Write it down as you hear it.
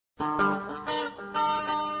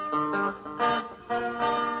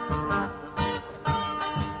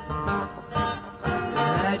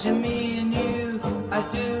Imagine me and you, I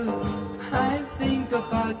do. I think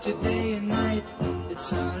about you day and night.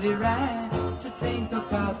 It's only right to think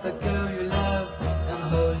about the girl you love and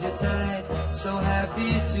hold you tight. So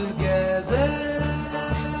happy together.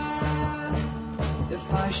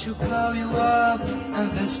 If I should call you up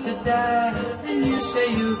and this to die, and you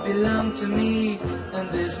say you belong to me, and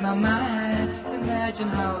this my mind, imagine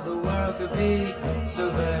how the world could be so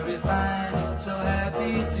very fine, so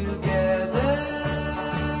happy together.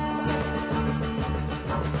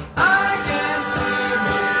 I can see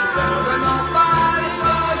me loving nobody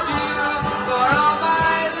but you for all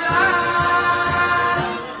my life.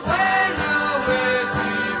 When you're with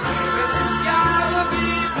me, baby, the sky will be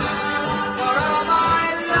blue for all my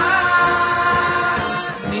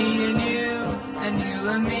life. Me and you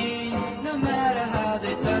and me, no matter how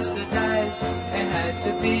they toss the dice, it had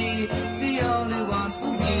to be. The only one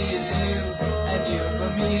for me is you, and you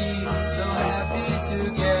for me, so happy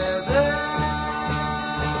together.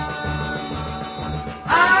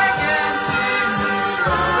 I can see me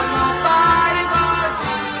loving nobody but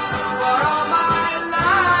you for all my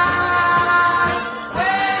life.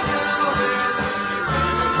 When you're with me,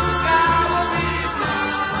 baby, the sky will be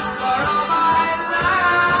blue for all my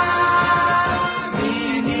life. Me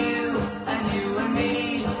and you and me,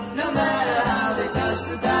 no matter how they toss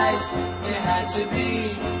the dice, it had to be.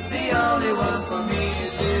 The only one for me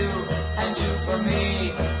is you, and you for me,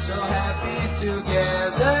 so happy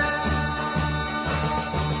together.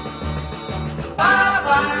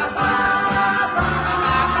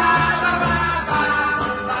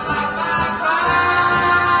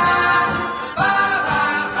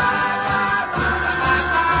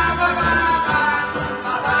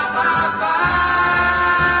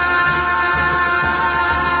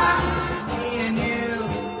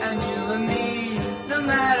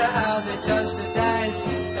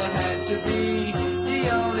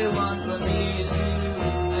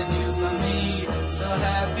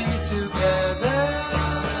 Together.